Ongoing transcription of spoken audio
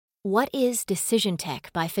What is Decision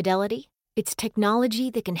Tech by Fidelity? It's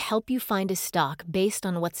technology that can help you find a stock based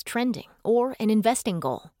on what's trending or an investing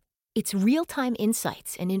goal. It's real-time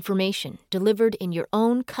insights and information delivered in your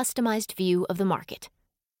own customized view of the market.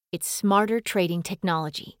 It's smarter trading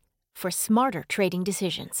technology for smarter trading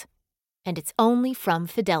decisions. And it's only from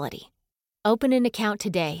Fidelity. Open an account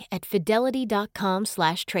today at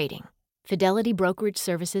fidelity.com/trading. Fidelity Brokerage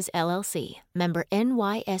Services, LLC. Member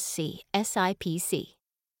NYSE, SIPC.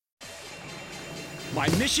 My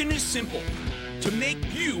mission is simple, to make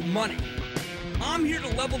you money. I'm here to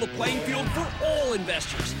level the playing field for all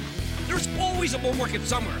investors. There's always a bull market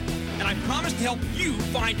somewhere, and I promise to help you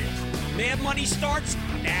find it. Mad Money starts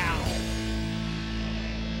now.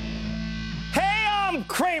 Hey, I'm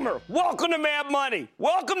Cramer. Welcome to Mad Money.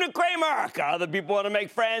 Welcome to Cramerica. Other people want to make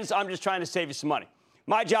friends. I'm just trying to save you some money.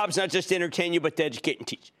 My job is not just to entertain you, but to educate and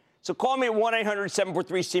teach. So call me at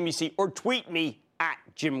 1-800-743-CNBC or tweet me at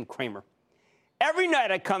Jim Cramer. Every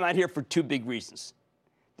night I come out here for two big reasons.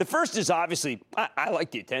 The first is obviously I like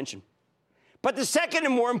the attention. But the second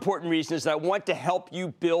and more important reason is that I want to help you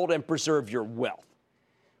build and preserve your wealth.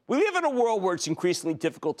 We live in a world where it's increasingly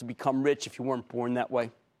difficult to become rich if you weren't born that way.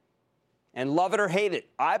 And love it or hate it,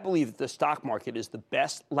 I believe that the stock market is the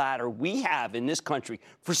best ladder we have in this country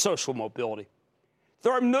for social mobility.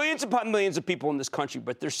 There are millions upon millions of people in this country,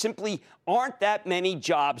 but there simply aren't that many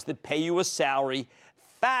jobs that pay you a salary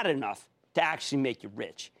fat enough to actually make you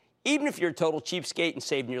rich. Even if you're a total cheapskate and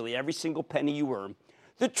save nearly every single penny you earn.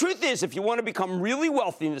 The truth is, if you want to become really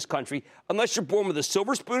wealthy in this country, unless you're born with a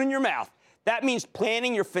silver spoon in your mouth, that means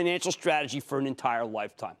planning your financial strategy for an entire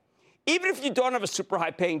lifetime. Even if you don't have a super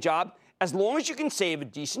high-paying job, as long as you can save a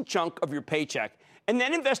decent chunk of your paycheck and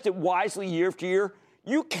then invest it wisely year after year,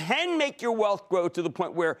 you can make your wealth grow to the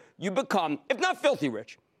point where you become, if not filthy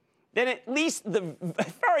rich, then at least, the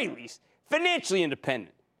very least, financially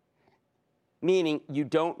independent. Meaning you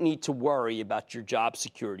don't need to worry about your job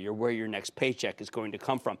security or where your next paycheck is going to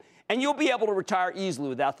come from. And you'll be able to retire easily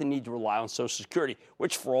without the need to rely on Social Security,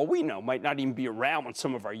 which, for all we know, might not even be around when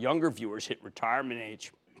some of our younger viewers hit retirement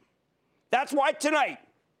age. That's why tonight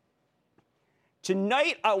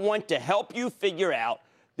I want to help you figure out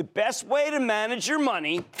the best way to manage your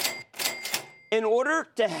money in order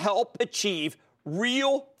to help achieve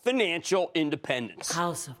real financial independence.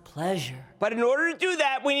 House of pleasure. But in order to do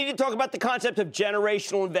that, we need to talk about the concept of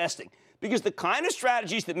generational investing. Because the kind of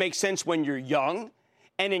strategies that make sense when you're young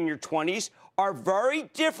and in your 20s are very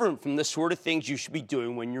different from the sort of things you should be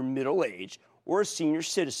doing when you're middle-aged or a senior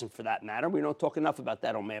citizen, for that matter. We don't talk enough about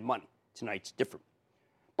that on Mad Money. Tonight's different.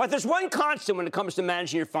 But there's one constant when it comes to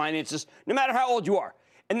managing your finances, no matter how old you are.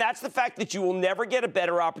 And that's the fact that you will never get a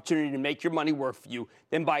better opportunity to make your money work for you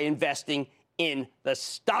than by investing in the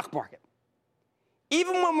stock market.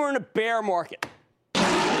 Even when we're in a bear market,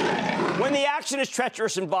 when the action is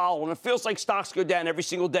treacherous and volatile and it feels like stocks go down every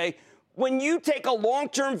single day, when you take a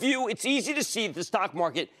long-term view, it's easy to see that the stock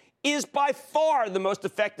market is by far the most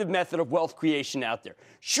effective method of wealth creation out there.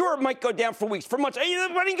 Sure, it might go down for weeks, for months.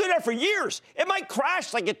 It might go down for years. It might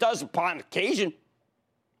crash like it does upon occasion.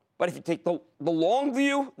 But if you take the long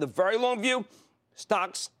view, the very long view,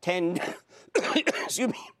 stocks tend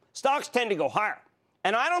to go higher.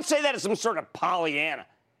 And I don't say that as some sort of Pollyanna.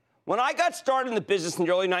 When I got started in the business in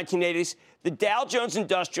the early 1980s, the Dow Jones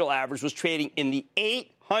Industrial Average was trading in the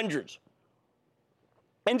 800s.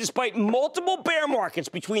 And despite multiple bear markets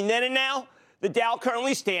between then and now, the Dow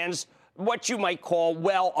currently stands what you might call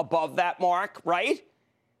well above that mark, right?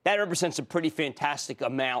 That represents a pretty fantastic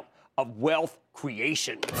amount of wealth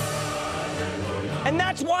creation. And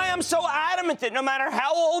that's why I'm so adamant that no matter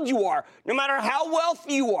how old you are, no matter how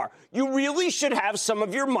wealthy you are, you really should have some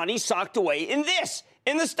of your money socked away in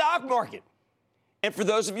the stock market. And for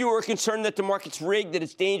those of you who are concerned that the market's rigged, that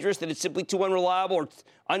it's dangerous, that it's simply too unreliable or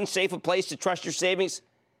unsafe a place to trust your savings,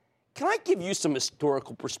 can I give you some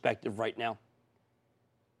historical perspective right now?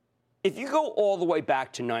 If you go all the way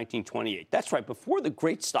back to 1928, that's right, before the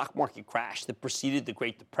great stock market crash that preceded the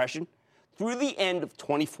Great Depression, through the end of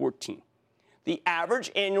 2014, the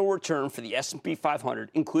average annual return for the S&P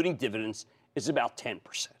 500, including dividends, is about 10%.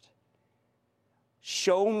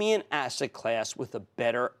 Show me an asset class with a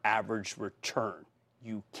better average return.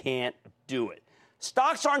 You can't do it.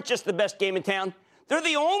 Stocks aren't just the best game in town. They're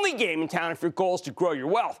the only game in town if your goal is to grow your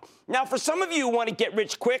wealth. Now, for some of you who want to get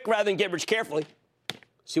rich quick rather than get rich carefully,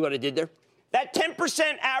 see what I did there? That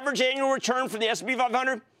 10% average annual return for the S&P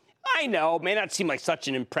 500, I know, may not seem like such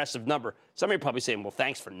an impressive number. Some of you are probably saying, well,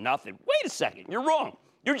 thanks for nothing. Wait a second. You're wrong.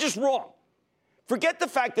 You're just wrong. Forget the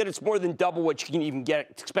fact that it's more than double what you can even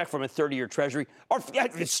expect from a 30-year treasury. Or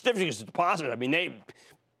it's certificates of deposit. I mean, they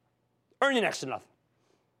earn you next to nothing.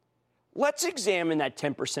 Let's examine that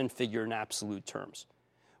 10% figure in absolute terms.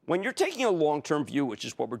 When you're taking a long-term view, which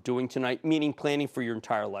is what we're doing tonight, meaning planning for your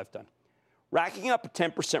entire lifetime, racking up a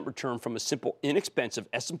 10% return from a simple, inexpensive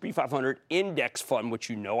S&P 500 index fund, which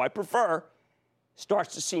you know I prefer,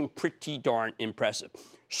 starts to seem pretty darn impressive.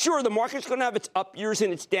 Sure, the market's going to have its up years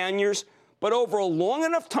and its down years, but over a long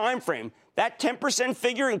enough time frame, that 10%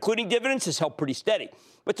 figure, including dividends, has held pretty steady.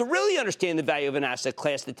 But to really understand the value of an asset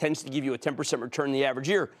class that tends to give you a 10% return in the average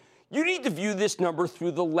year, you need to view this number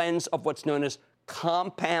through the lens of what's known as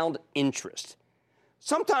compound interest.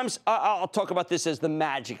 Sometimes I'll talk about this as the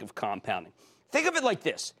magic of compounding. Think of it like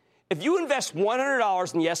this. If you invest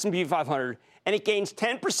 $100 in the S&P 500 and it gains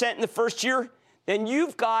 10% in the first year, then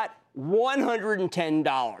you've got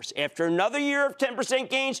 $110. After another year of 10%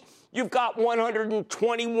 gains, you've got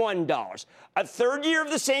 $121. A third year of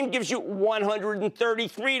the same gives you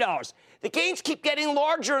 $133. The gains keep getting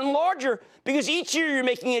larger and larger because each year you're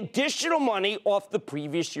making additional money off the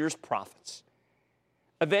previous year's profits.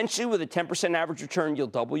 Eventually, with a 10% average return, you'll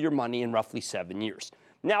double your money in roughly 7 years.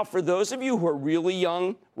 Now, for those of you who are really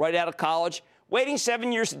young, right out of college, waiting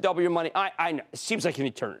 7 years to double your money, I know, it seems like an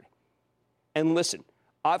eternity. And listen,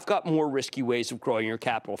 I've got more risky ways of growing your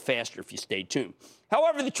capital faster if you stay tuned.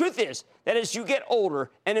 However, the truth is that as you get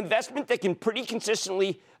older, an investment that can pretty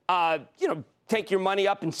consistently, take your money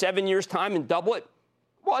up in 7 years' time and double it,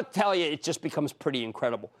 well, I'll tell you, it just becomes pretty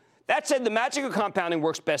incredible. That said, the magic of compounding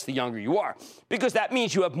works best the younger you are, because that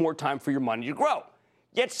means you have more time for your money to grow.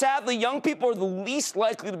 Yet, sadly, young people are the least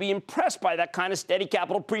likely to be impressed by that kind of steady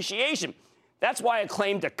capital appreciation. That's why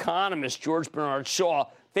acclaimed economist George Bernard Shaw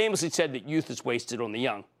famously said that youth is wasted on the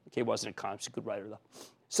young. Okay, he wasn't an economist, a good writer, though.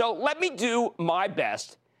 So let me do my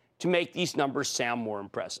best to make these numbers sound more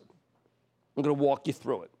impressive. I'm going to walk you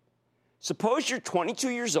through it. Suppose you're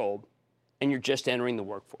 22 years old and you're just entering the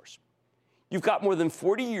workforce. You've got more than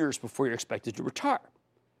 40 years before you're expected to retire.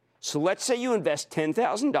 So let's say you invest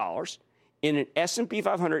 $10,000 in an S&P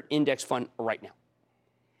 500 index fund right now.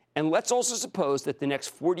 And let's also suppose that the next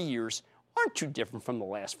 40 years aren't too different from the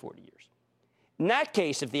last 40 years. In that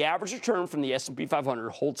case, if the average return from the S&P 500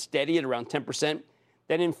 holds steady at around 10%,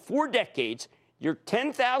 then in 4 decades, your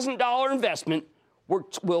 $10,000 investment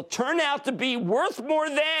will turn out to be worth more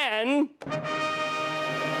than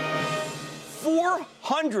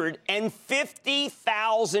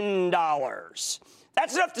 $450,000.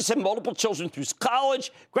 That's enough to send multiple children through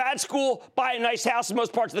college, grad school, buy a nice house in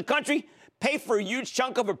most parts of the country, pay for a huge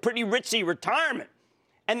chunk of a pretty ritzy retirement.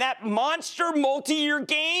 And that monster multi-year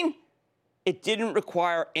gain, it didn't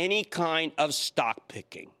require any kind of stock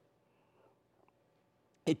picking.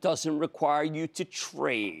 It doesn't require you to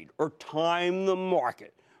trade or time the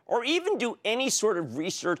market or even do any sort of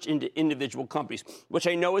research into individual companies, which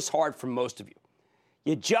I know is hard for most of you.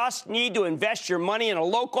 You just need to invest your money in a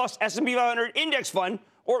low-cost S&P 500 index fund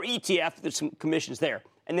or ETF. There's some commissions there,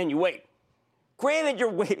 and then you wait. Granted,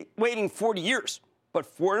 you're waiting 40 years, but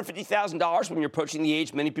 $450,000 when you're approaching the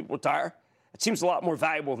age many people retire, it seems a lot more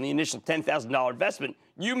valuable than the initial $10,000 investment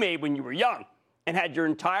you made when you were young and had your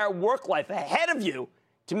entire work life ahead of you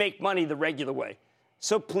to make money the regular way.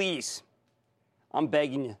 So please, I'm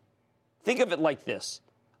begging you, think of it like this.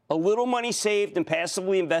 A little money saved and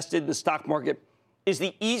passively invested in the stock market is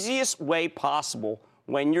the easiest way possible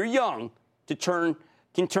when you're young to turn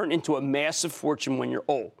into a massive fortune when you're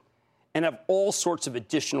old and have all sorts of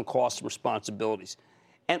additional costs and responsibilities.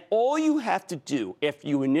 And all you have to do after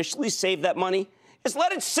you initially save that money is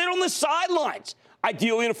let it sit on the sidelines,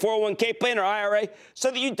 ideally in a 401k plan or IRA,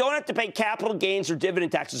 so that you don't have to pay capital gains or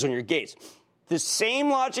dividend taxes on your gains. The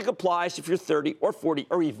same logic applies if you're 30 or 40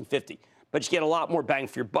 or even 50, but you get a lot more bang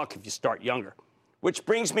for your buck if you start younger. Which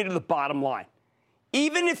brings me to the bottom line.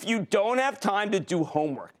 Even if you don't have time to do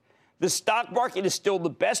homework, the stock market is still the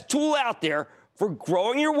best tool out there for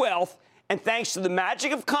growing your wealth, and thanks to the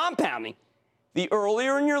magic of compounding, the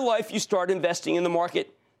earlier in your life you start investing in the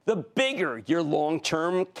market, the bigger your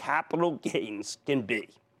long-term capital gains can be.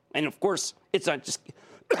 And of course, it's not just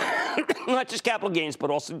capital gains, but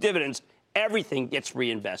also dividends. Everything gets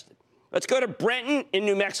reinvested. Let's go to Brenton in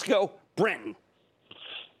New Mexico. Brenton.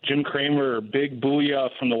 Jim Cramer, big booyah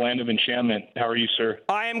from the land of enchantment. How are you, sir?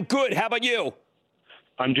 I am good. How about you?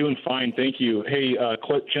 I'm doing fine, thank you. Hey,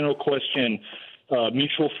 general question.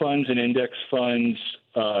 Mutual funds and index funds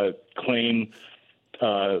claim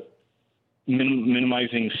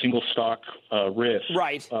minimizing single stock risk.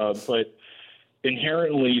 Right. But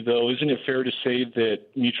inherently, though, isn't it fair to say that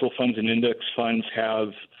mutual funds and index funds have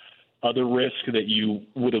other risk that you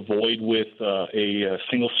would avoid with a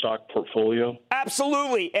single stock portfolio?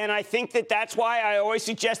 Absolutely. And I think that that's why I always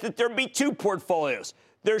suggest that there be 2 portfolios.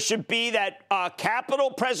 There should be that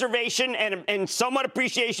capital preservation and somewhat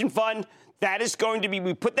appreciation fund. That is going to be,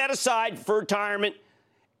 we put that aside for retirement,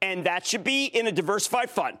 and that should be in a diversified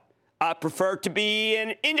fund. Prefer to be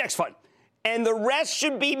an index fund. And the rest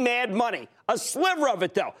should be mad money. A sliver of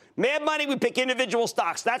it, though. Mad money, we pick individual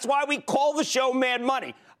stocks. That's why we call the show Mad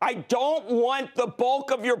Money. I don't want the bulk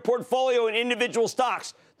of your portfolio in individual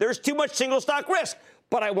stocks. There's too much single stock risk.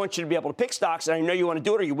 But I want you to be able to pick stocks, and I know you want to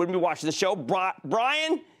do it or you wouldn't be watching the show.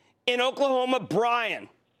 Brian in Oklahoma. Brian.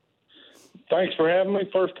 Thanks for having me.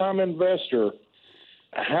 First-time investor.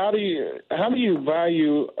 How do you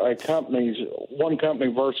value one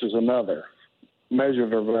company versus another? Measure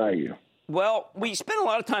their value. Well, we spend a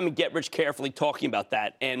lot of time in Get Rich Carefully talking about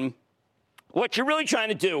that, and what you're really trying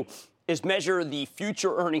to do is measure the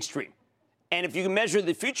future earning stream. And if you can measure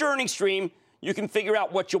the future earning stream, you can figure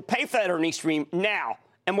out what you'll pay for that earning stream now.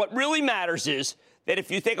 And what really matters is that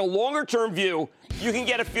if you take a longer-term view, you can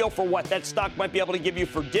get a feel for what that stock might be able to give you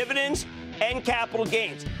for dividends and capital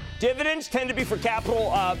gains. Dividends tend to be for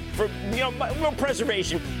capital, real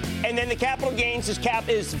preservation. And then the capital gains is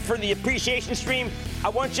for the appreciation stream. I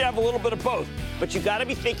want you to have a little bit of both. But you got to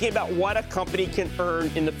be thinking about what a company can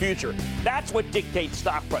earn in the future. That's what dictates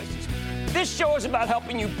stock prices. This show is about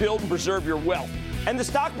helping you build and preserve your wealth. And the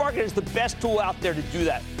stock market is the best tool out there to do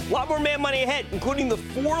that. A lot more mad money ahead, including the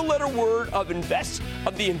four-letter word of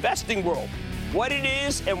the investing world. What it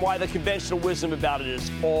is and why the conventional wisdom about it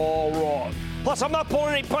is all wrong. Plus, I'm not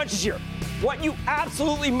pulling any punches here. What you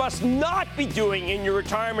absolutely must not be doing in your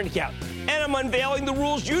retirement account. And I'm unveiling the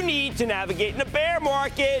rules you need to navigate in a bear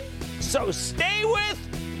market. So stay with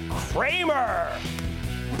Cramer.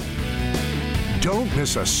 Don't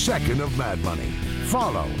miss a second of Mad Money.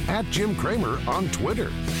 Follow @Jim Cramer on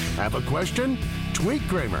Twitter. Have a question? Tweet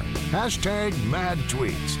Cramer.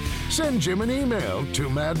 #MadTweets. Send Jim an email to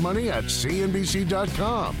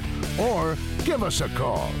madmoney@cnbc.com or give us a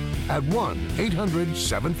call at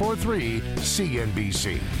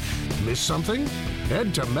 1-800-743-CNBC. Miss something?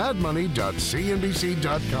 Head to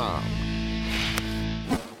madmoney.cnbc.com.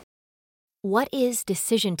 What is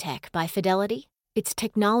Decision Tech by Fidelity? It's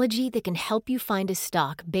technology that can help you find a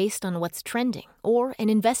stock based on what's trending or an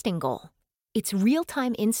investing goal. It's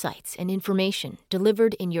real-time insights and information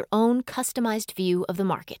delivered in your own customized view of the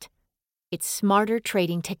market. It's smarter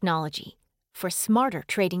trading technology for smarter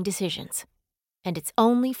trading decisions. And it's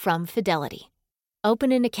only from Fidelity.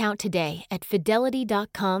 Open an account today at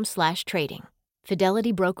fidelity.com/trading.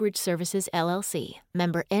 Fidelity Brokerage Services, LLC.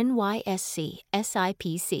 Member NYSE,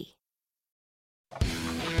 SIPC.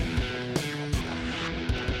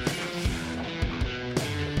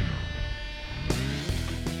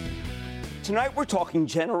 Tonight, we're talking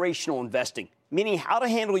generational investing, meaning how to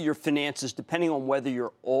handle your finances depending on whether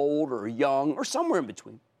you're old or young or somewhere in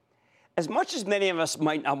between. As much as many of us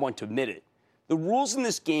might not want to admit it, the rules in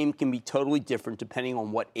this game can be totally different depending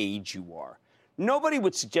on what age you are. Nobody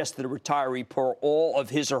would suggest that a retiree pour all of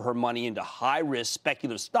his or her money into high-risk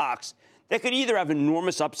speculative stocks that could either have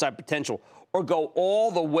enormous upside potential or go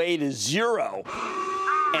all the way to zero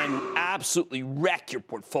and absolutely wreck your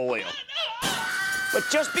portfolio. But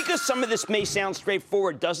just because some of this may sound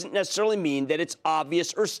straightforward doesn't necessarily mean that it's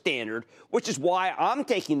obvious or standard, which is why I'm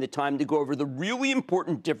taking the time to go over the really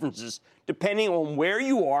important differences depending on where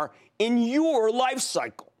you are in your life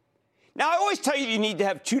cycle. Now, I always tell you need to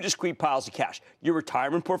have two discrete piles of cash. Your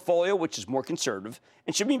retirement portfolio, which is more conservative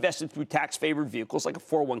and should be invested through tax-favored vehicles like a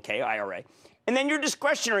 401k, IRA. And then your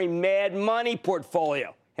discretionary mad money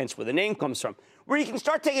portfolio, hence where the name comes from, where you can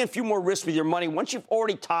start taking a few more risks with your money once you've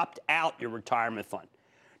already topped out your retirement fund.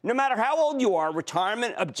 No matter how old you are,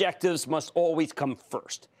 retirement objectives must always come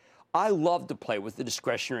first. I love to play with the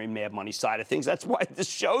discretionary mad money side of things. That's what this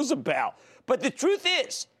show's about. But the truth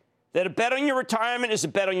is that a bet on your retirement is a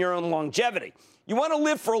bet on your own longevity. You want to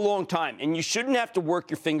live for a long time, and you shouldn't have to work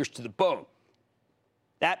your fingers to the bone.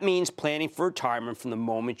 That means planning for retirement from the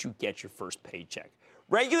moment you get your first paycheck.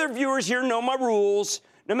 Regular viewers here know my rules.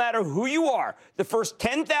 No matter who you are, the first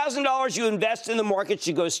 $10,000 you invest in the market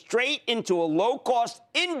should go straight into a low-cost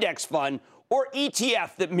index fund or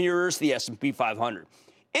ETF that mirrors the S&P 500.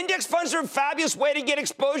 Index funds are a fabulous way to get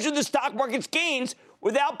exposure to the stock market's gains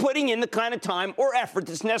without putting in the kind of time or effort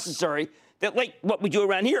that's necessary that, like what we do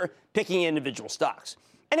around here, picking individual stocks.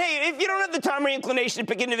 And hey, if you don't have the time or inclination to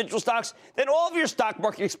pick individual stocks, then all of your stock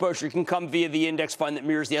market exposure can come via the index fund that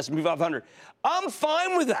mirrors the S&P 500. I'm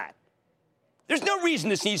fine with that. There's no reason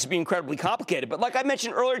this needs to be incredibly complicated, but like I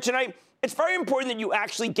mentioned earlier tonight, it's very important that you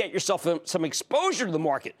actually get yourself some exposure to the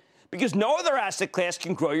market because no other asset class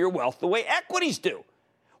can grow your wealth the way equities do.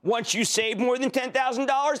 Once you save more than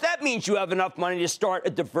 $10,000, that means you have enough money to start a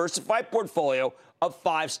diversified portfolio of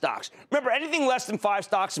 5 stocks. Remember, anything less than 5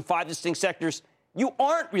 stocks in 5 distinct sectors, you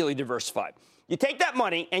aren't really diversified. You take that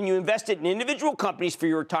money and you invest it in individual companies for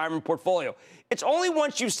your retirement portfolio. It's only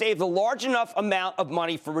once you've saved a large enough amount of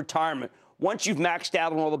money for retirement, once you've maxed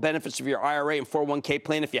out on all the benefits of your IRA and 401k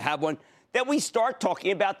plan, if you have one, that we start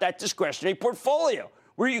talking about that discretionary portfolio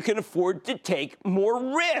where you can afford to take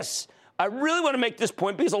more risks. I really want to make this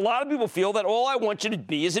point because a lot of people feel that all I want you to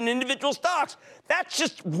be is in individual stocks. That's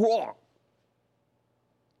just wrong.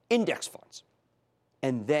 Index funds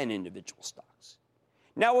and then individual stocks.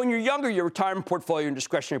 Now, when you're younger, your retirement portfolio and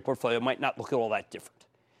discretionary portfolio might not look all that different.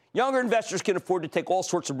 Younger investors can afford to take all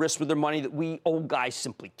sorts of risks with their money that we old guys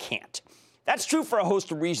simply can't. That's true for a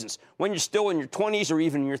host of reasons. When you're still in your 20s or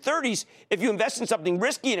even in your 30s, if you invest in something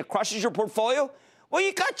risky and it crushes your portfolio, well,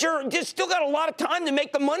 you still got a lot of time to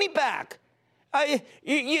make the money back.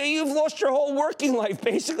 You've lost your whole working life,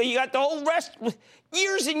 basically. You got the whole rest,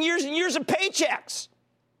 years and years and years of paychecks.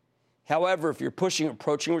 However, if you're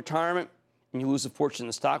approaching retirement and you lose a fortune in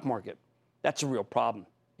the stock market, that's a real problem,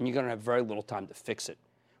 and you're going to have very little time to fix it.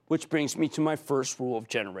 Which brings me to my first rule of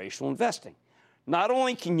generational investing. Not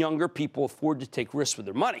only can younger people afford to take risks with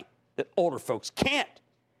their money that older folks can't,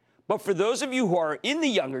 but for those of you who are in the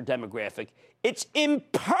younger demographic, it's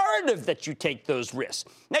imperative that you take those risks.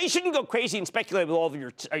 Now, you shouldn't go crazy and speculate with all of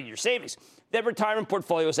your savings. That retirement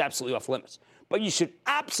portfolio is absolutely off limits. But you should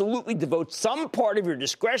absolutely devote some part of your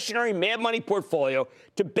discretionary mad money portfolio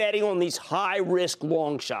to betting on these high-risk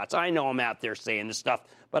long shots. I know I'm out there saying this stuff,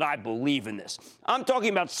 but I believe in this. I'm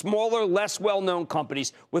talking about smaller, less well-known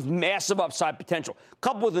companies with massive upside potential,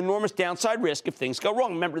 coupled with enormous downside risk if things go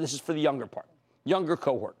wrong. Remember, this is for the younger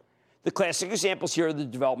cohort. The classic examples here are the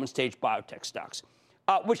development stage biotech stocks,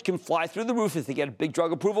 which can fly through the roof if they get a big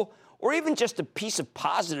drug approval or even just a piece of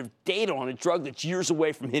positive data on a drug that's years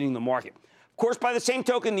away from hitting the market. Of course, by the same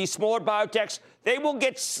token, these smaller biotechs, they will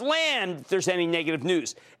get slammed if there's any negative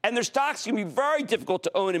news. And their stocks can be very difficult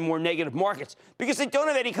to own in more negative markets because they don't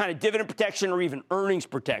have any kind of dividend protection or even earnings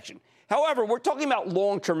protection. However, we're talking about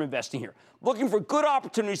long-term investing here, looking for good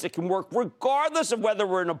opportunities that can work regardless of whether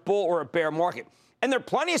we're in a bull or a bear market. And there are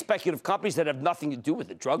plenty of speculative companies that have nothing to do with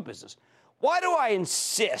the drug business. Why do I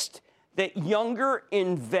insist that younger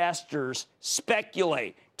investors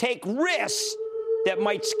speculate, take risks that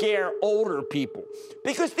might scare older people?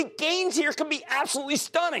 Because the gains here can be absolutely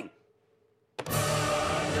stunning.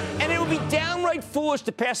 And it would be downright foolish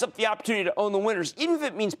to pass up the opportunity to own the winners, even if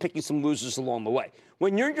it means picking some losers along the way.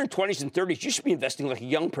 When you're in your 20s and 30s, you should be investing like a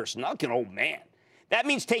young person, not like an old man. That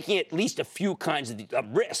means taking at least a few kinds of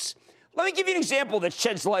risks. Let me give you an example that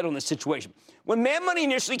sheds light on this situation. When Mad Money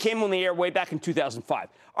initially came on the air way back in 2005,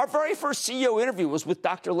 our very first CEO interview was with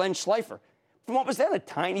Dr. Len Schleifer from what was then a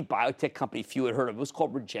tiny biotech company few had heard of. It was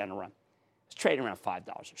called Regeneron. It was trading around $5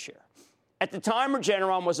 a share. At the time,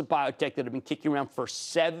 Regeneron was a biotech that had been kicking around for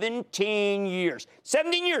 17 years.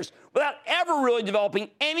 17 years without ever really developing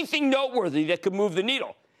anything noteworthy that could move the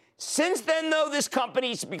needle. Since then, though, this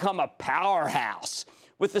company's become a powerhouse,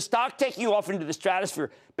 with the stock taking off into the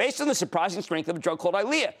stratosphere based on the surprising strength of a drug called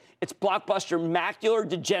Eylea, its blockbuster macular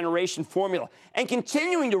degeneration formula, and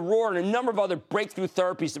continuing to roar in a number of other breakthrough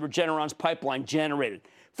therapies that Regeneron's pipeline generated.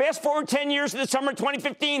 Fast forward 10 years to the summer of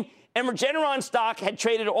 2015, and Regeneron stock had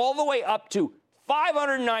traded all the way up to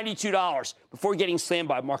 $592 before getting slammed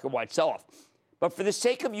by a market-wide sell-off. But for the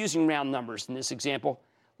sake of using round numbers in this example,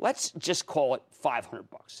 let's just call it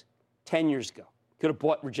 $500. 10 years ago, could have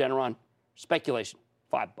bought Regeneron. Speculation.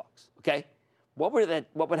 $5, okay? What would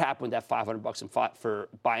happen with that $500 for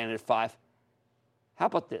buying it at $5? How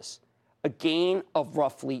about this? A gain of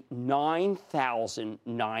roughly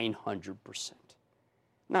 9,900%.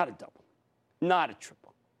 Not a double, not a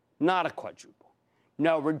triple, not a quadruple.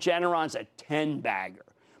 No, Regeneron's a 10-bagger.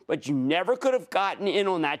 But you never could have gotten in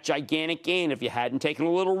on that gigantic gain if you hadn't taken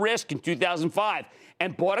a little risk in 2005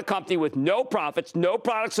 and bought a company with no profits, no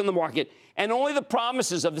products on the market, and only the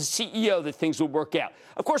promises of the CEO that things would work out.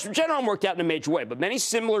 Of course, Regeneron worked out in a major way, but many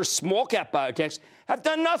similar small-cap biotechs have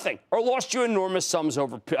done nothing or lost you enormous sums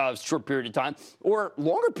over a short period of time or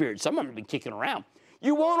longer periods. Some of them have been kicking around.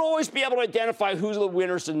 You won't always be able to identify who's the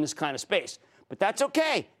winners in this kind of space, but that's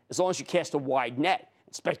okay as long as you cast a wide net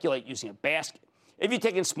and speculate using a basket. If you're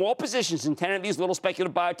taking small positions in 10 of these little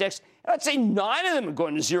speculative biotechs, I'd say 9 of them are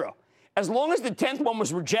going to zero. As long as the 10th one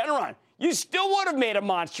was Regeneron, you still would have made a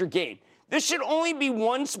monster gain. This should only be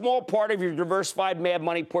one small part of your diversified mad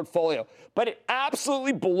money portfolio, but it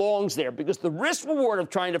absolutely belongs there because the risk reward of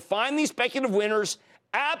trying to find these speculative winners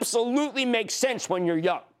absolutely makes sense when you're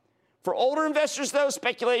young. For older investors, though,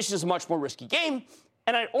 speculation is a much more risky game,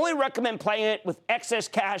 And I'd only recommend playing it with excess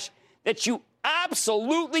cash that you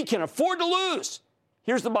absolutely can afford to lose.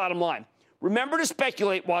 Here's the bottom line. Remember to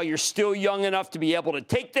speculate while you're still young enough to be able to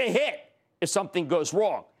take the hit if something goes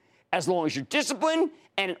wrong. As long as you're disciplined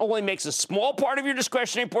and it only makes a small part of your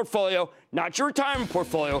discretionary portfolio, not your retirement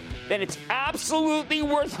portfolio, then it's absolutely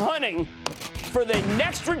worth hunting for the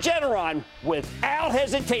next Regeneron without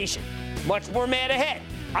hesitation. Much more mad ahead.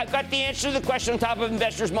 I've got the answer to the question on top of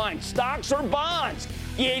investors' minds. Stocks or bonds?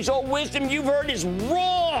 The age-old wisdom you've heard is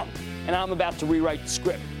wrong. And I'm about to rewrite the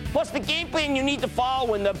script. Plus the game plan you need to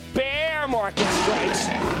follow when the bear market strikes.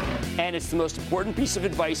 And it's the most important piece of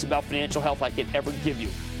advice about financial health I could ever give you.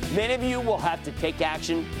 Many of you will have to take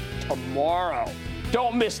action tomorrow.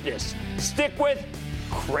 Don't miss this. Stick with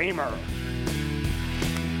Cramer.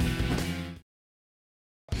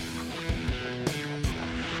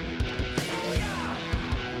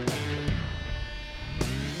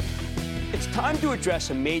 It's time to address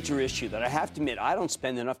a major issue that I have to admit I don't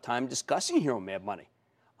spend enough time discussing here on Mad Money.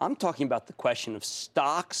 I'm talking about the question of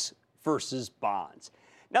stocks versus bonds.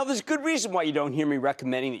 Now, there's a good reason why you don't hear me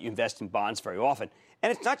recommending that you invest in bonds very often.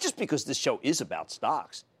 And it's not just because this show is about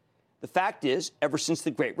stocks. The fact is, ever since the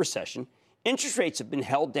Great Recession, interest rates have been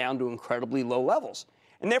held down to incredibly low levels.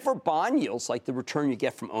 And therefore, bond yields, like the return you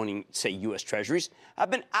get from owning, say, U.S. Treasuries, have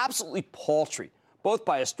been absolutely paltry, both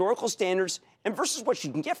by historical standards and versus what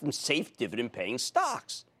you can get from safe dividend-paying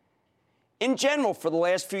stocks. In general, for the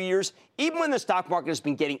last few years, even when the stock market has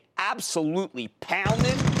been getting absolutely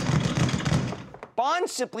pounded,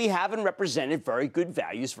 bonds simply haven't represented very good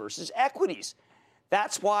values versus equities.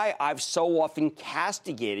 That's why I've so often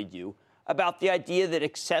castigated you about the idea that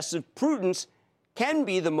excessive prudence can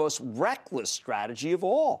be the most reckless strategy of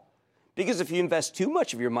all. Because if you invest too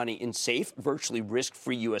much of your money in safe, virtually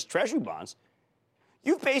risk-free U.S. Treasury bonds,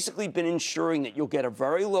 you've basically been ensuring that you'll get a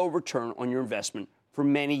very low return on your investment for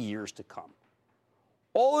many years to come.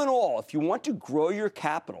 All in all, if you want to grow your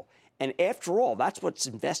capital, and after all, that's what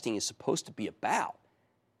investing is supposed to be about,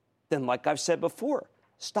 then like I've said before,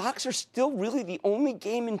 stocks are still really the only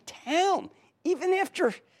game in town, even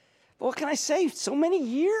after, what can I say, so many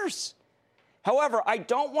years. However, I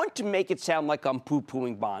don't want to make it sound like I'm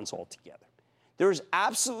poo-pooing bonds altogether. There is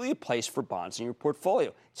absolutely a place for bonds in your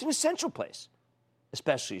portfolio. It's an essential place,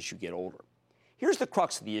 especially as you get older. Here's the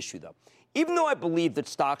crux of the issue, though. Even though I believe that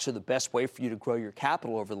stocks are the best way for you to grow your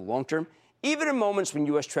capital over the long term, even in moments when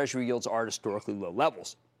U.S. Treasury yields are at historically low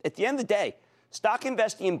levels, at the end of the day, stock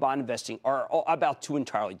investing and bond investing are about two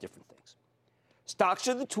entirely different things. Stocks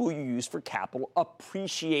are the tool you use for capital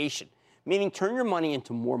appreciation, meaning turn your money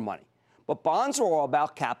into more money. But bonds are all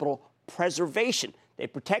about capital preservation. They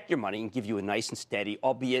protect your money and give you a nice and steady,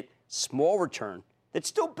 albeit small return that's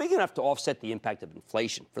still big enough to offset the impact of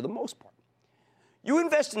inflation for the most part. You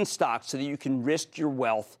invest in stocks so that you can risk your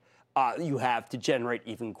wealth you have to generate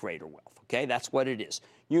even greater wealth, okay? That's what it is.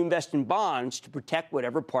 You invest in bonds to protect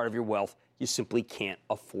whatever part of your wealth you simply can't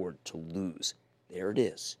afford to lose. There it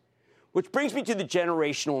is. Which brings me to the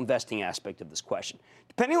generational investing aspect of this question.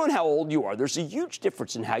 Depending on how old you are, there's a huge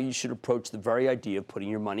difference in how you should approach the very idea of putting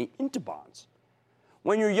your money into bonds.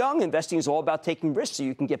 When you're young, investing is all about taking risks so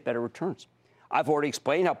you can get better returns. I've already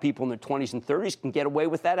explained how people in their 20s and 30s can get away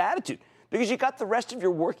with that attitude because you got the rest of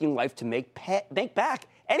your working life to make back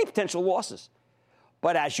any potential losses.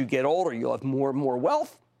 But as you get older, you'll have more and more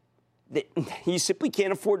wealth that you simply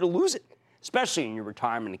can't afford to lose it, especially in your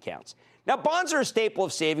retirement accounts. Now, bonds are a staple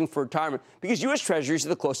of saving for retirement because U.S. Treasuries are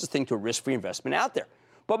the closest thing to a risk-free investment out there.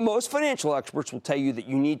 But most financial experts will tell you that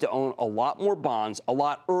you need to own a lot more bonds a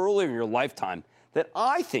lot earlier in your lifetime than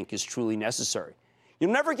I think is truly necessary.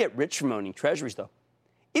 You'll never get rich from owning Treasuries, though.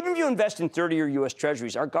 Even if you invest in 30-year U.S.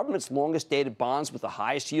 Treasuries, our government's longest-dated bonds with the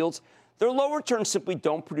highest yields, their low returns simply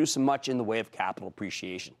don't produce much in the way of capital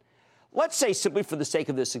appreciation. Let's say, simply for the sake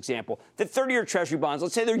of this example, that 30-year Treasury bonds,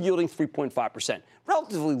 let's say they're yielding 3.5%,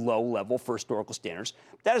 relatively low level for historical standards.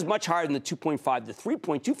 That is much higher than the 2.5 to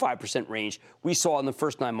 3.25% range we saw in the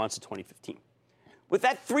first 9 months of 2015. With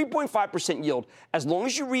that 3.5% yield, as long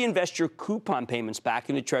as you reinvest your coupon payments back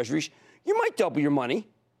into Treasuries, you might double your money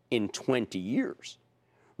in 20 years.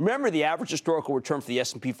 Remember, the average historical return for the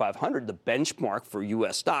S&P 500, the benchmark for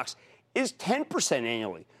U.S. stocks, is 10%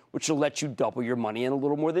 annually, which will let you double your money in a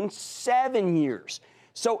little more than 7 years.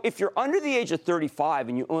 So if you're under the age of 35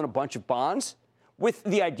 and you own a bunch of bonds with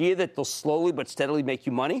the idea that they'll slowly but steadily make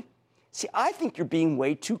you money, see, I think you're being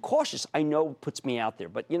way too cautious. I know it puts me out there,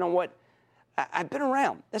 but you know what? I've been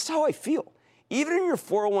around. That's how I feel. Even in your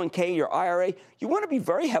 401k, your IRA, you want to be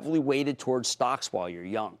very heavily weighted towards stocks while you're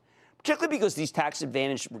young. particularly because these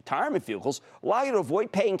tax-advantaged retirement vehicles allow you to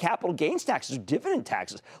avoid paying capital gains taxes or dividend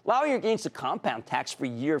taxes, allowing your gains to compound tax-free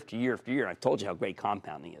year after year after year. And I've told you how great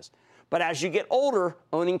compounding is. But as you get older,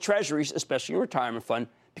 owning treasuries, especially your retirement fund,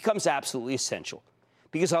 becomes absolutely essential.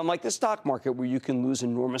 Because unlike the stock market, where you can lose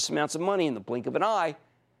enormous amounts of money in the blink of an eye,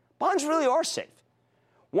 bonds really are safe.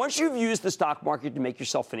 Once you've used the stock market to make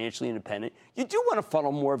yourself financially independent, you do want to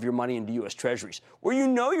funnel more of your money into U.S. Treasuries, where you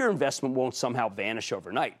know your investment won't somehow vanish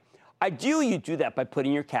overnight. Ideally, you do that by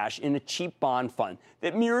putting your cash in a cheap bond fund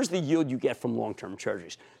that mirrors the yield you get from long-term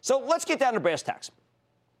Treasuries. So let's get down to brass tacks.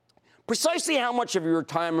 Precisely how much of your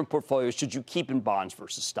retirement portfolio should you keep in bonds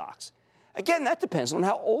versus stocks? Again, that depends on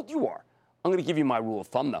how old you are. I'm going to give you my rule of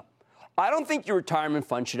thumb, though. I don't think your retirement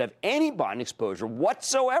fund should have any bond exposure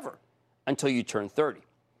whatsoever until you turn 30.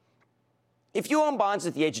 If you own bonds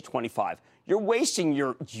at the age of 25, you're wasting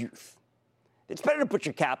your youth. It's better to put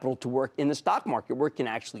your capital to work in the stock market where it can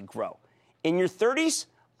actually grow. In your 30s,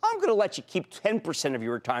 I'm going to let you keep 10% of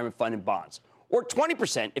your retirement fund in bonds, or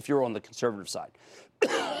 20% if you're on the conservative side.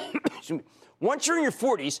 Once you're in your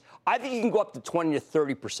 40s, I think you can go up to 20 to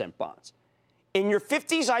 30% bonds. In your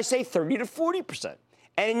 50s, I say 30 to 40%.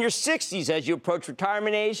 And in your 60s, as you approach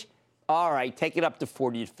retirement age, all right, take it up to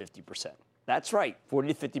 40 to 50%. That's right,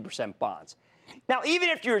 40 to 50% bonds. Now, even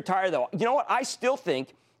after you retire, though, you know what? I still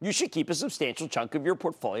think you should keep a substantial chunk of your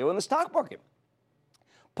portfolio in the stock market.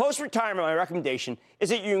 Post-retirement, my recommendation is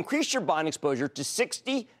that you increase your bond exposure to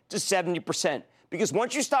 60 to 70%, because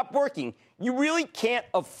once you stop working, you really can't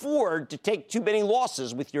afford to take too many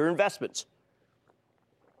losses with your investments,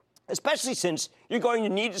 especially since you're going to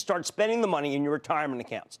need to start spending the money in your retirement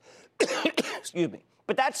accounts. Excuse me.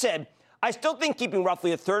 But that said, I still think keeping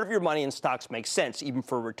roughly a third of your money in stocks makes sense, even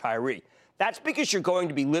for a retiree. That's because you're going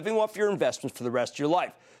to be living off your investments for the rest of your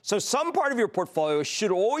life. So some part of your portfolio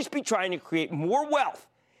should always be trying to create more wealth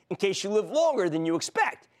in case you live longer than you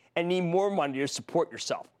expect and need more money to support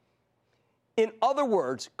yourself. In other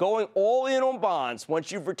words, going all in on bonds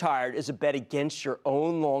once you've retired is a bet against your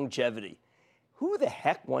own longevity. Who the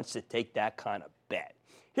heck wants to take that kind of bet?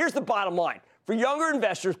 Here's the bottom line. For younger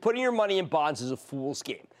investors, putting your money in bonds is a fool's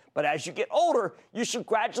game. But as you get older, you should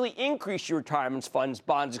gradually increase your retirement funds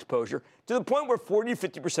bonds exposure to the point where 40 to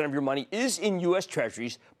 50% of your money is in U.S.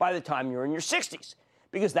 Treasuries by the time you're in your 60s,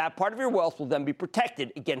 because that part of your wealth will then be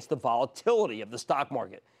protected against the volatility of the stock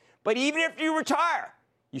market. But even after you retire,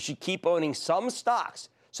 you should keep owning some stocks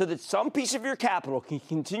so that some piece of your capital can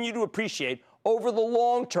continue to appreciate over the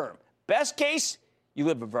long term. Best case, you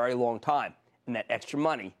live a very long time, and that extra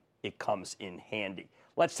money, it comes in handy.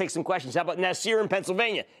 Let's take some questions. How about Nasir in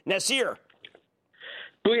Pennsylvania? Nasir.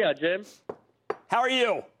 Booyah, Jim. How are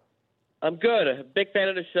you? I'm good. A big fan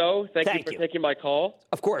of the show. Thank you for taking my call.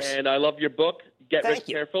 Of course. And I love your book, Get Rich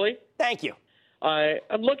Carefully. Thank you.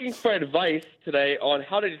 I'm looking for advice today on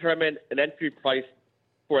how to determine an entry price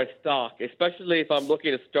for a stock, especially if I'm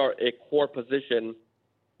looking to start a core position,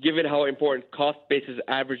 given how important cost basis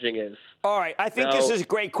averaging is. All right. I think this is a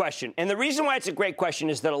great question. And the reason why it's a great question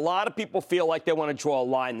is that a lot of people feel like they want to draw a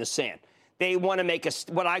line in the sand. They want to make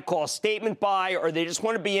what I call a statement buy, or they just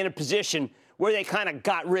want to be in a position where they kind of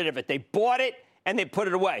got rid of it. They bought it and they put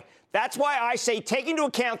it away. That's why I say take into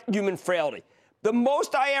account human frailty. The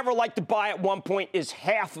most I ever like to buy at one point is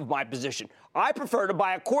half of my position. I prefer to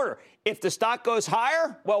buy a quarter. If the stock goes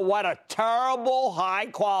higher, well, what a terrible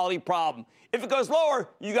high-quality problem. If it goes lower,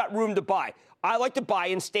 you got room to buy. I like to buy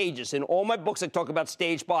in stages. In all my books, I talk about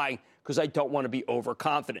stage buying because I don't want to be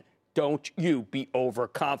overconfident. Don't you be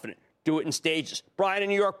overconfident. Do it in stages. Brian in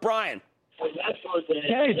New York. Brian.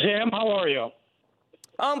 Hey, Jim. How are you?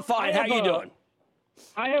 I'm fine. How you doing?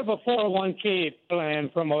 I have a 401k plan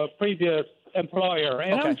from a previous employer,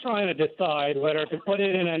 and I'm trying to decide whether to put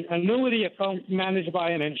it in an annuity account managed by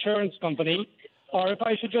an insurance company or if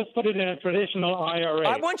I should just put it in a traditional IRA.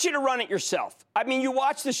 I want you to run it yourself. I mean, you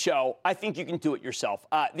watch the show. I think you can do it yourself.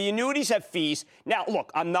 The annuities have fees. Now,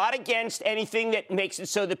 look, I'm not against anything that makes it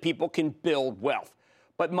so that people can build wealth.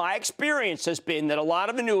 But my experience has been that a lot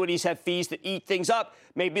of annuities have fees that eat things up.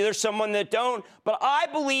 Maybe there's someone that don't. But I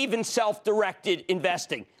believe in self-directed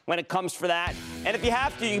investing when it comes for that. And if you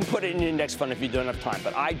have to, you can put it in an index fund if you don't have time.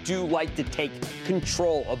 But I do like to take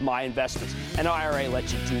control of my investments. An IRA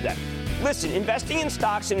lets you do that. Listen, investing in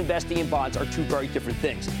stocks and investing in bonds are two very different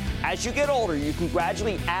things. As you get older, you can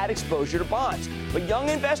gradually add exposure to bonds. But young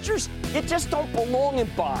investors, you just don't belong in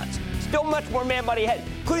bonds. Still much more man money ahead,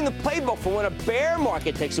 including the playbook for when a bear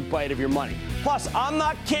market takes a bite of your money. Plus, I'm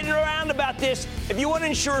not kidding around about this. If you want to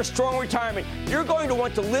ensure a strong retirement, you're going to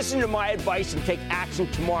want to listen to my advice and take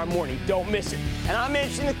action tomorrow morning. Don't miss it. And I'm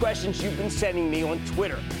answering the questions you've been sending me on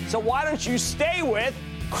Twitter. So why don't you stay with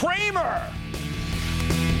Cramer.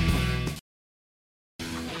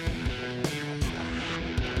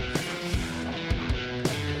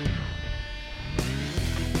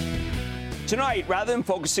 Tonight, rather than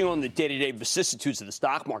focusing on the day-to-day vicissitudes of the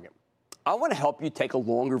stock market, I want to help you take a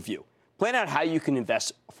longer view. Plan out how you can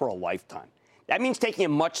invest for a lifetime. That means taking a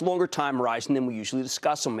much longer time horizon than we usually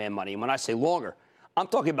discuss on Mad Money. And when I say longer, I'm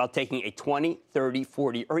talking about taking a 20, 30,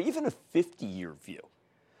 40, or even a 50-year view.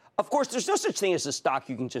 Of course, there's no such thing as a stock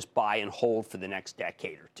you can just buy and hold for the next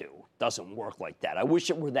decade or two. It doesn't work like that. I wish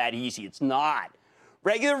it were that easy. It's not.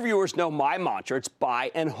 Regular viewers know my mantra. It's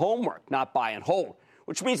buy and homework, not buy and hold,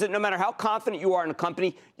 which means that no matter how confident you are in a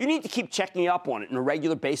company, you need to keep checking up on it on a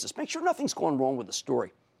regular basis. Make sure nothing's going wrong with the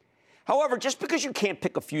story. However, just because you can't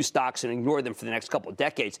pick a few stocks and ignore them for the next couple of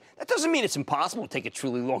decades, that doesn't mean it's impossible to take a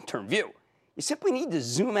truly long-term view. You simply need to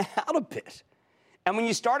zoom out a bit. And when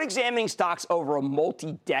you start examining stocks over a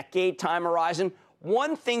multi-decade time horizon,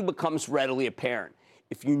 one thing becomes readily apparent.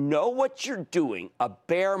 If you know what you're doing, a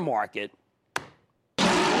bear market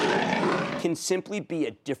can simply be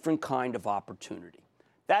a different kind of opportunity.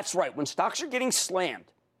 That's right. When stocks are getting slammed,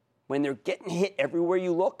 when they're getting hit everywhere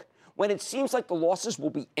you look, when it seems like the losses will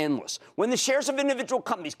be endless, when the shares of individual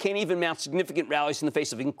companies can't even mount significant rallies in the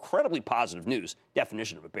face of incredibly positive news,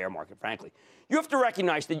 definition of a bear market, frankly, you have to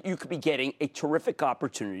recognize that you could be getting a terrific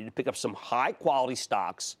opportunity to pick up some high-quality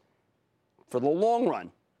stocks for the long run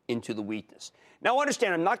into the weakness. Now,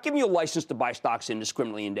 understand, I'm not giving you a license to buy stocks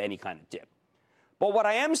indiscriminately into any kind of dip. But what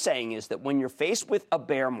I am saying is that when you're faced with a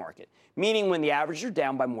bear market, meaning when the averages are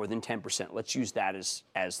down by more than 10%, let's use that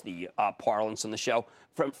as the parlance on the show,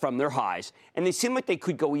 from their highs, and they seem like they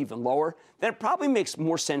could go even lower, then it probably makes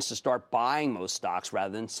more sense to start buying those stocks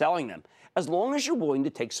rather than selling them, as long as you're willing to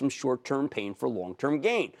take some short-term pain for long-term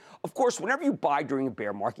gain. Of course, whenever you buy during a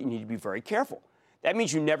bear market, you need to be very careful. That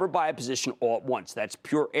means you never buy a position all at once. That's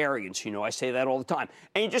pure arrogance. You know, I say that all the time.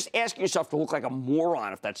 And you're just asking yourself to look like a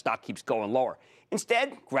moron if that stock keeps going lower.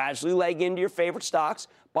 Instead, gradually leg into your favorite stocks,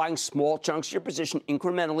 buying small chunks of your position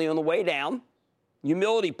incrementally on the way down.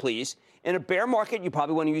 Humility, please. In a bear market, you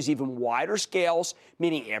probably want to use even wider scales,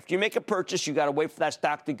 meaning after you make a purchase, you got to wait for that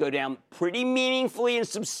stock to go down pretty meaningfully and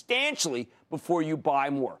substantially before you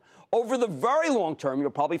buy more. Over the very long term,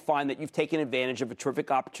 you'll probably find that you've taken advantage of a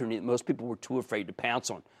terrific opportunity that most people were too afraid to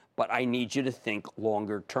pounce on. But I need you to think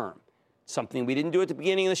longer term. Something we didn't do at the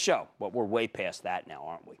beginning of the show, but we're way past that now,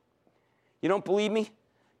 aren't we? You don't believe me?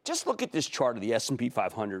 Just look at this chart of the S&P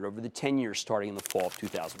 500 over the 10 years starting in the fall of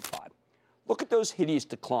 2005. Look at those hideous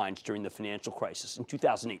declines during the financial crisis in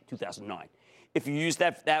 2008, 2009. If you use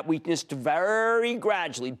that weakness to very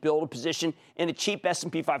gradually build a position in a cheap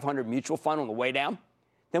S&P 500 mutual fund on the way down,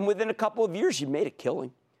 then within a couple of years, you made a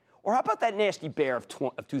killing. Or how about that nasty bear of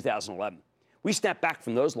 2011? We snapped back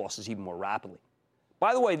from those losses even more rapidly.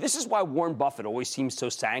 By the way, this is why Warren Buffett always seems so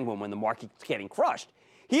sanguine when the market's getting crushed.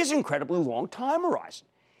 He has an incredibly long time horizon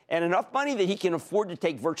and enough money that he can afford to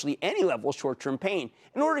take virtually any level of short-term pain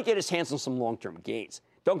in order to get his hands on some long-term gains.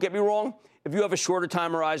 Don't get me wrong. If you have a shorter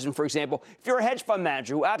time horizon, for example, if you're a hedge fund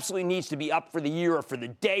manager who absolutely needs to be up for the year or for the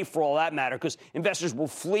day for all that matter because investors will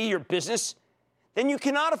flee your business, then you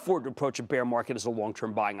cannot afford to approach a bear market as a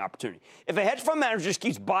long-term buying opportunity. If a hedge fund manager just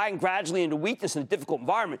keeps buying gradually into weakness in a difficult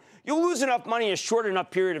environment, you'll lose enough money in a short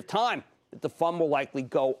enough period of time that the fund will likely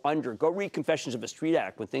go under. Go read Confessions of a Street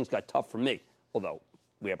Addict when things got tough for me, although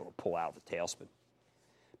we were able to pull out of the tailspin.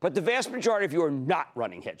 But the vast majority of you are not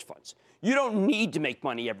running hedge funds. You don't need to make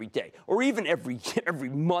money every day or even every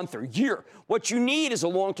month or year. What you need is a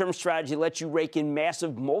long-term strategy that lets you rake in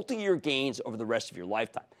massive multi-year gains over the rest of your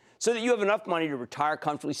lifetime so that you have enough money to retire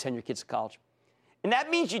comfortably, send your kids to college. And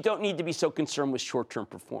that means you don't need to be so concerned with short-term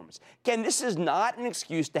performance. Again, this is not an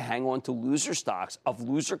excuse to hang on to loser stocks of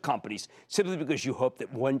loser companies simply because you hope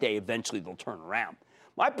that one day eventually they'll turn around.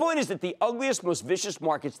 My point is that the ugliest, most vicious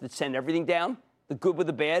markets that send everything down, the good with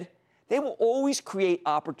the bad, they will always create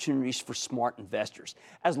opportunities for smart investors,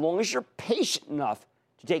 as long as you're patient enough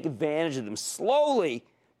to take advantage of them slowly,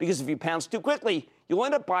 because if you pounce too quickly, you'll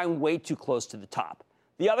end up buying way too close to the top.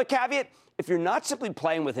 The other caveat, if you're not simply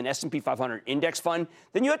playing with an S&P 500 index fund,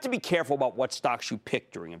 then you have to be careful about what stocks you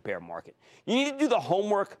pick during a bear market. You need to do the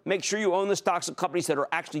homework, make sure you own the stocks of companies that are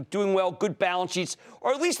actually doing well, good balance sheets,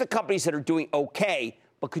 or at least the companies that are doing okay,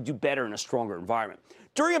 but could do better in a stronger environment.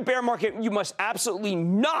 During a bear market, you must absolutely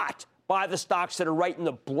not buy the stocks that are right in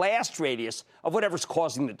the blast radius of whatever's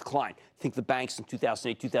causing the decline. Think the banks in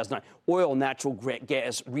 2008, 2009, oil, natural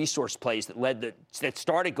gas resource plays that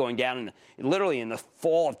started going down literally in the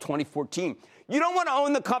fall of 2014. You don't want to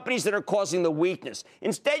own the companies that are causing the weakness.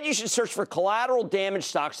 Instead, you should search for collateral damage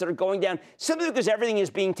stocks that are going down simply because everything is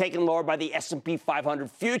being taken lower by the S&P 500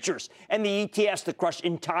 futures and the ETFs that crush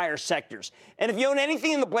entire sectors. And if you own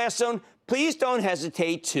anything in the blast zone, please don't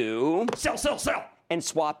hesitate to sell, and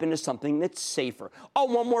swap into something that's safer. Oh,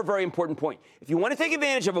 one more very important point. If you want to take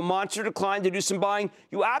advantage of a monster decline to do some buying,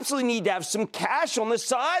 you absolutely need to have some cash on the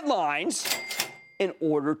sidelines in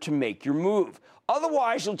order to make your move.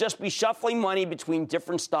 Otherwise, you'll just be shuffling money between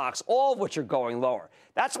different stocks, all of which are going lower.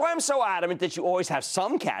 That's why I'm so adamant that you always have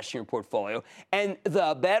some cash in your portfolio. And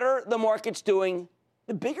the better the market's doing,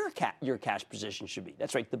 the bigger your cash position should be.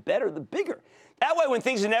 That's right, the better, the bigger. That way, when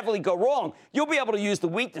things inevitably go wrong, you'll be able to use the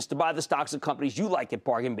weakness to buy the stocks of companies you like at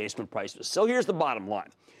bargain basement prices. So here's the bottom line.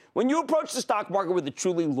 When you approach the stock market with a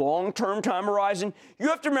truly long-term time horizon, you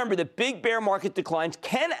have to remember that big bear market declines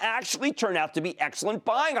can actually turn out to be excellent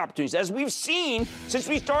buying opportunities, as we've seen since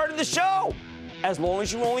we started the show, as long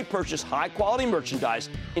as you only purchase high-quality merchandise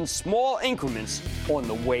in small increments on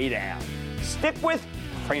the way down. Stick with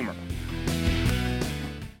Cramer.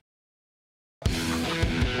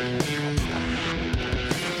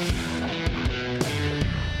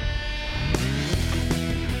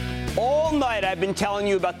 All night, I've been telling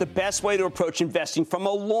you about the best way to approach investing from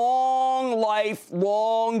a long life,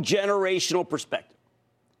 long generational perspective.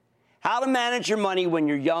 How to manage your money when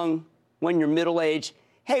you're young, when you're middle-aged.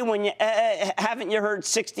 Hey, when you haven't you heard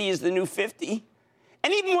 60 is the new 50?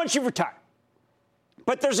 And even once you've retired.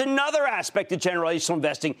 But there's another aspect of generational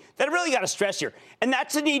investing that I really got to stress here, and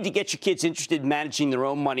that's the need to get your kids interested in managing their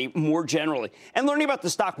own money more generally and learning about the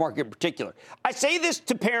stock market in particular. I say this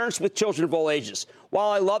to parents with children of all ages. While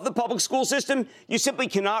I love the public school system, you simply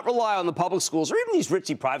cannot rely on the public schools, or even these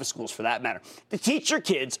ritzy private schools for that matter, to teach your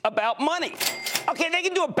kids about money. Okay, they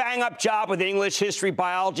can do a bang-up job with English, history,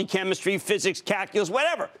 biology, chemistry, physics, calculus,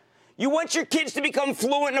 whatever. You want your kids to become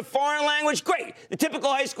fluent in a foreign language? Great. The typical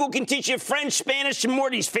high school can teach you French, Spanish, and more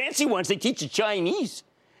of these fancy ones. They teach you Chinese.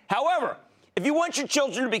 However, if you want your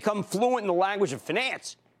children to become fluent in the language of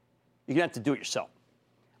finance, you're going to have to do it yourself.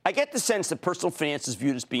 I get the sense that personal finance is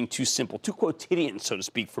viewed as being too simple, too quotidian, so to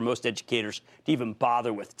speak, for most educators to even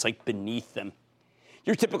bother with. It's like beneath them.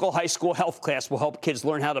 Your typical high school health class will help kids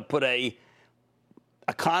learn how to put a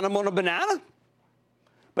condom on a banana.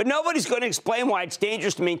 But nobody's going to explain why it's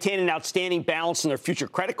dangerous to maintain an outstanding balance in their future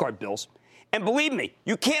credit card bills. And believe me,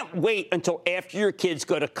 you can't wait until after your kids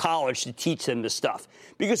go to college to teach them this stuff.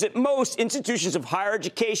 Because at most institutions of higher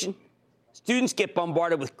education, students get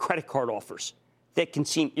bombarded with credit card offers that can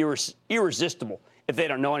seem irresistible if they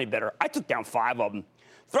don't know any better. I took down 5 of them.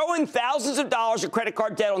 Throw in thousands of dollars of credit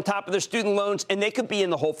card debt on top of their student loans, and they could be in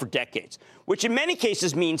the hole for decades, which in many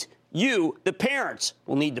cases means you, the parents,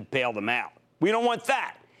 will need to bail them out. We don't want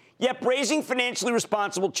that. Yet raising financially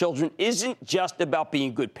responsible children isn't just about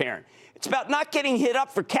being a good parent. It's about not getting hit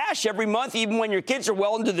up for cash every month, even when your kids are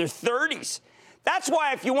well into their 30s. That's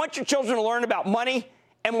why if you want your children to learn about money,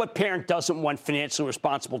 and what parent doesn't want financially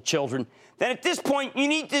responsible children, then at this point, you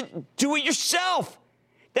need to do it yourself.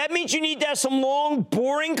 That means you need to have some long,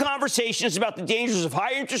 boring conversations about the dangers of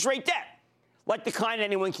high interest rate debt, like the kind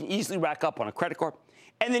anyone can easily rack up on a credit card,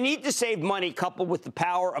 and the need to save money coupled with the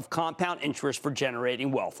power of compound interest for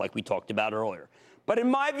generating wealth, like we talked about earlier. But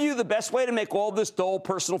in my view, the best way to make all this dull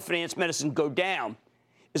personal finance medicine go down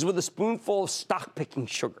is with a spoonful of stock-picking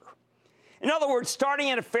sugar. In other words,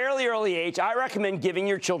 starting at a fairly early age, I recommend giving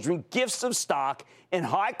your children gifts of stock in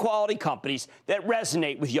high-quality companies that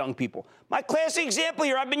resonate with young people. My classic example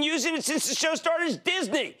here, I've been using it since the show started, is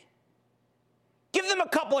Disney. Give them a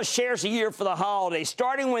couple of shares a year for the holidays,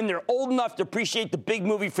 starting when they're old enough to appreciate the big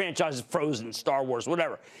movie franchises, Frozen, Star Wars,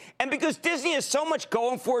 whatever. And because Disney has so much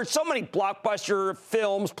going for it, so many blockbuster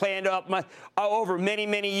films planned up over many,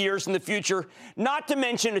 many years in the future, not to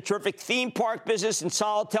mention a terrific theme park business and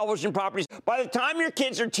solid television properties, by the time your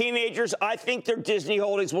kids are teenagers, I think their Disney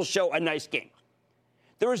holdings will show a nice gain.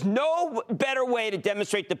 There is no better way to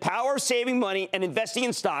demonstrate the power of saving money and investing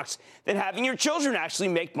in stocks than having your children actually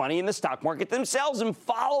make money in the stock market themselves and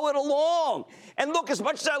follow it along. And look, as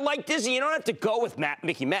much as I like Disney, you don't have to go with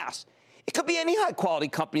Mickey Mouse. It could be any high-quality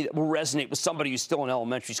company that will resonate with somebody who's still in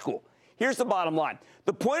elementary school. Here's the bottom line.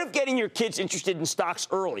 The point of getting your kids interested in stocks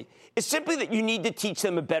early is simply that you need to teach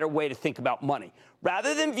them a better way to think about money.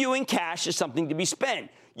 Rather than viewing cash as something to be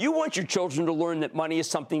spent, you want your children to learn that money is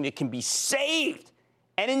something that can be saved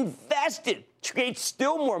and invested to create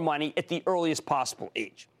still more money at the earliest possible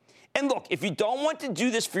age. And look, if you don't want to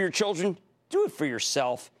do this for your children, do it for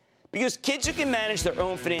yourself. Because kids who can manage their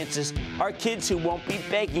own finances are kids who won't be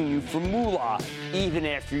begging you for moolah even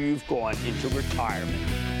after you've gone into retirement.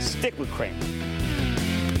 Stick with Cramer.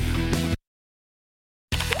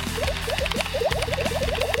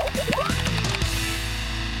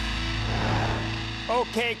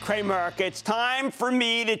 Okay, Cramerica, it's time for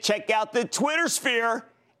me to check out the Twitter sphere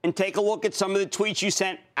and take a look at some of the tweets you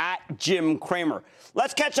sent at Jim Cramer.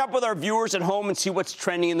 Let's catch up with our viewers at home and see what's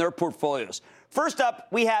trending in their portfolios. First up,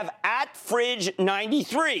 we have at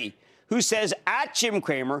Fridge93, who says, at Jim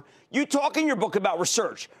Cramer, you talk in your book about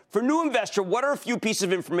research. For new investor, what are a few pieces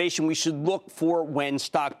of information we should look for when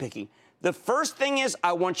stock picking? The first thing is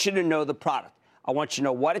I want you to know the product. I want you to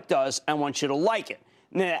know what it does. I want you to like it.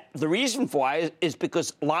 Now, the reason why is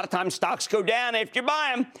because a lot of times stocks go down after you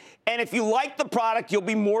buy them. And if you like the product, you'll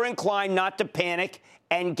be more inclined not to panic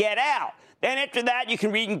and get out. Then after that, you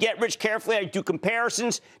can read and Get Rich Carefully. I do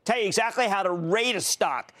comparisons, tell you exactly how to rate a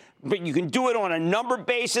stock. But you can do it on a number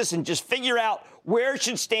basis and just figure out where it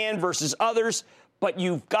should stand versus others. But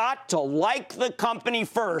you've got to like the company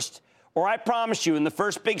first, or I promise you, in the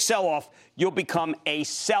first big sell-off, you'll become a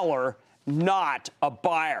seller, not a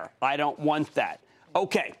buyer. I don't want that.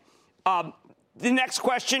 Okay. The next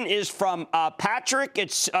question is from Patrick.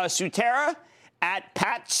 It's Sutera, at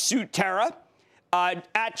Pat Sutera,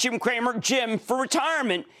 at Jim Cramer. Jim, for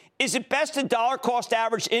retirement, is it best to dollar cost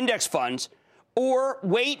average index funds or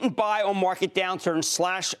wait and buy on market downturns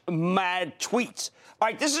 / mad tweets? All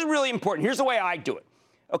right, this is really important. Here's the way I do it.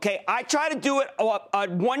 Okay, I try to do it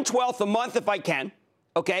 1/12 a month if I can.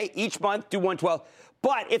 Okay, each month do 1/12.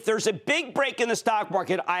 But if there's a big break in the stock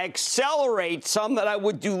market, I accelerate some that I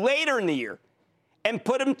would do later in the year and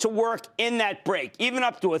put them to work in that break, even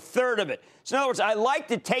up to a third of it. So in other words, I like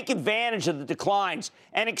to take advantage of the declines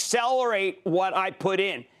and accelerate what I put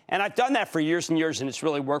in. And I've done that for years and years, and it's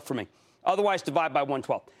really worked for me. Otherwise, divide by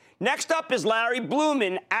 1/12. Next up is Larry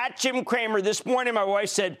Blumen at Jim Cramer. This morning, my wife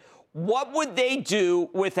said, what would they do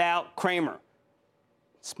without Cramer?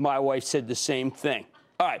 My wife said the same thing.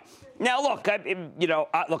 All right. Now, look,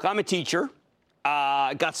 I'm a teacher.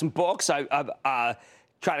 I got some books. I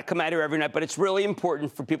try to come out here every night. But it's really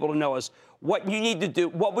important for people to know is what you need to do.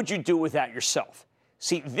 What would you do without yourself?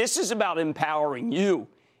 See, this is about empowering you.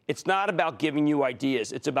 It's not about giving you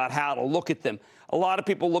ideas. It's about how to look at them. A lot of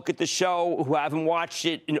people look at the show who haven't watched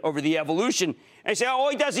it over the evolution and say, oh, all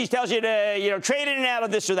he does, he tells you to, trade in and out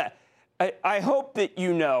of this or that. I hope that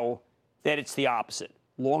you know that it's the opposite.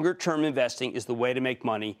 Longer-term investing is the way to make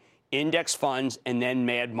money. Index funds and then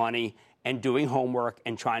mad money and doing homework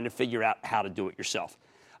and trying to figure out how to do it yourself.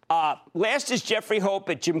 Last is Jeffrey Hope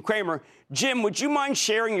at Jim Cramer. Jim, would you mind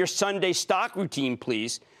sharing your Sunday stock routine,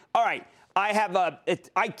 please? All right.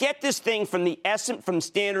 I get this thing from from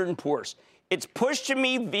Standard & Poor's. It's pushed to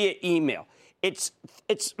me via email. It's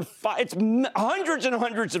hundreds and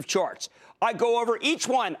hundreds of charts. I go over each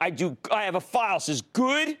one. I have a file that says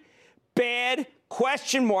good, bad,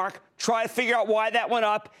 question mark, try to figure out why that went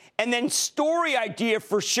up, and then story idea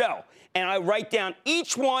for show. And I write down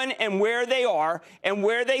each one and where they are and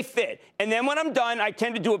where they fit. And then when I'm done, I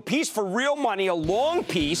tend to do a piece for real money, a long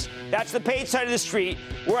piece. That's the paid side of the street,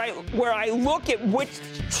 where I look at which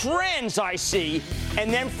trends I see.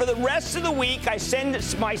 And then for the rest of the week, I send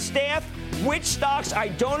my staff which stocks I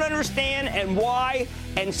don't understand and why,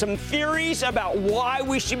 and some theories about why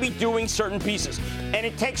we should be doing certain pieces. And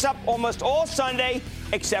it takes up almost all Sunday,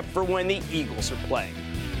 except for when the Eagles are playing.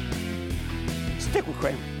 Stick with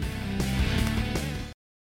Cramer.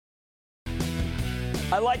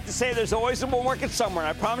 I like to say there's always a bull market somewhere,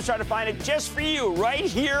 and I promise to try to find it just for you right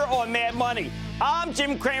here on Mad Money. I'm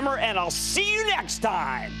Jim Cramer, and I'll see you next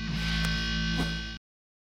time.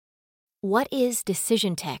 What is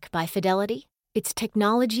Decision Tech by Fidelity? It's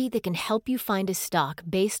technology that can help you find a stock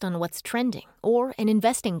based on what's trending or an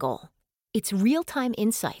investing goal. It's real-time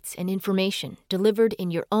insights and information delivered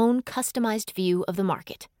in your own customized view of the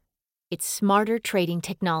market. It's smarter trading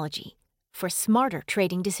technology for smarter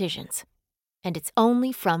trading decisions. And it's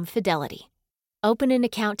only from Fidelity. Open an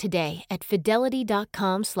account today at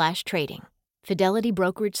fidelity.com/trading. Fidelity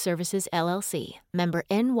Brokerage Services, LLC. Member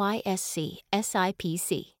NYSE,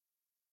 SIPC.